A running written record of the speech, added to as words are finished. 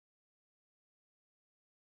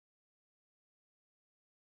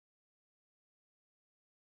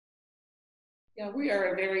Yeah, we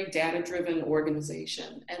are a very data-driven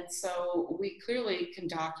organization. And so we clearly can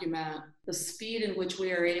document the speed in which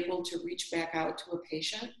we are able to reach back out to a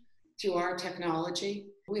patient through our technology.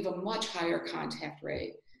 We have a much higher contact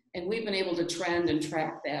rate, and we've been able to trend and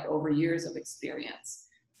track that over years of experience.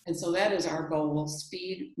 And so that is our goal.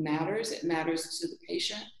 Speed matters. It matters to the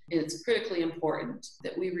patient. It's critically important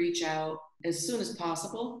that we reach out as soon as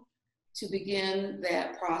possible to begin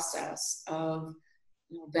that process of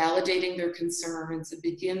validating their concerns and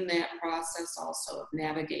begin that process also of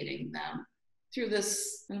navigating them through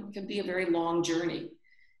this can be a very long journey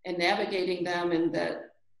and navigating them and that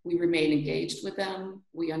we remain engaged with them.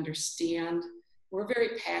 We understand. We're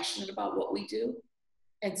very passionate about what we do.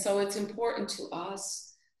 And so it's important to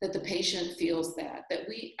us that the patient feels that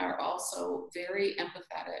we are also very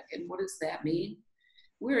empathetic. And what does that mean?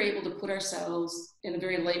 We're able to put ourselves in a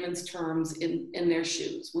very layman's terms in their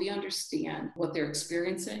shoes. We understand what they're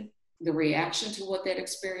experiencing, the reaction to what that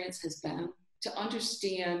experience has been, to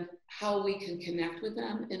understand how we can connect with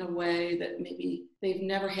them in a way that maybe they've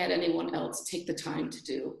never had anyone else take the time to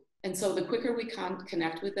do. And so the quicker we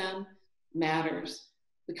connect with them matters.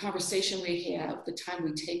 The conversation we have, the time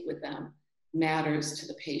we take with them matters to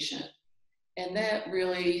the patient. And that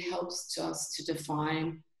really helps us to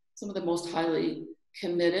define some of the most highly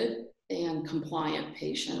committed and compliant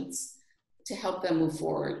patients to help them move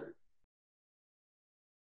forward